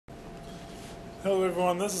Hello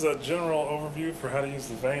everyone, this is a general overview for how to use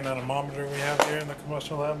the Vayne Anemometer we have here in the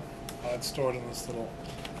combustion lab. It's stored in this little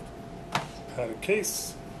padded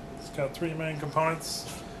case. It's got three main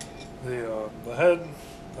components. The head,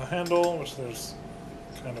 the handle, which there's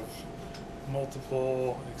kind of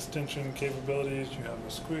multiple extension capabilities. You have a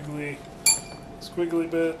squiggly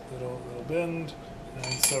bit that'll bend, and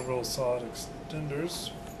several solid extenders.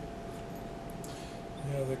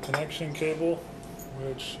 You have the connection cable,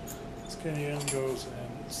 which skinny end goes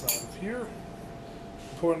inside of here.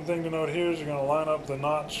 Important thing to note here is you're going to line up the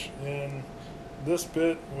notch in this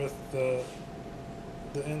bit with the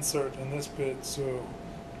insert in this bit so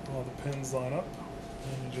all the pins line up,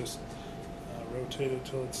 and you just rotate it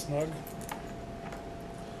till it's snug.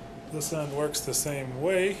 This end works the same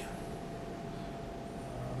way.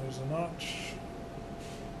 There's a notch,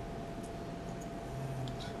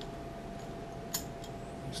 and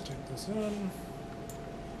you stick this in.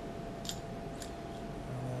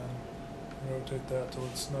 Rotate that till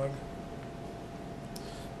it's snug.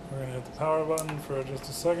 We're going to hit the power button for just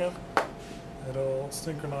a second. It'll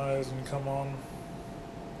synchronize and come on.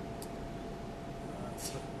 It's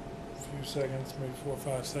a few seconds, maybe 4 or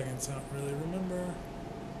 5 seconds, I don't really remember.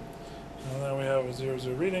 And then we have a 0,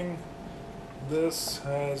 0 reading. This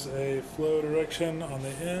has a flow direction on the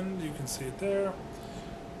end. You can see it there.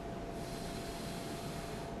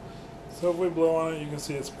 So if we blow on it, you can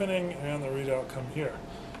see it spinning and the readout come here.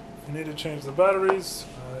 If you need to change the batteries,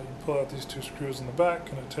 you pull out these two screws in the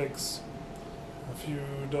back, and it takes a few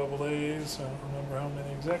AA's. I don't remember how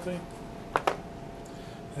many exactly.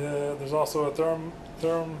 There's also a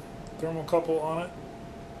thermocouple on it,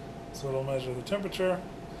 so it'll measure the temperature.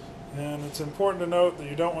 And it's important to note that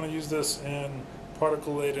you don't want to use this in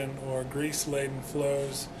particle-laden or grease-laden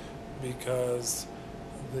flows, because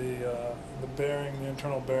the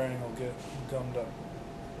internal bearing will get gummed up.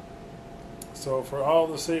 So for all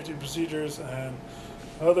the safety procedures and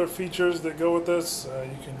other features that go with this,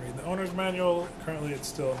 you can read the owner's manual. Currently it's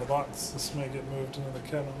still in the box. This may get moved into the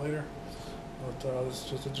cabinet later. But this is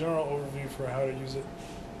just a general overview for how to use it.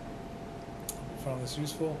 Hope you found this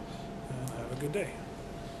useful, and have a good day.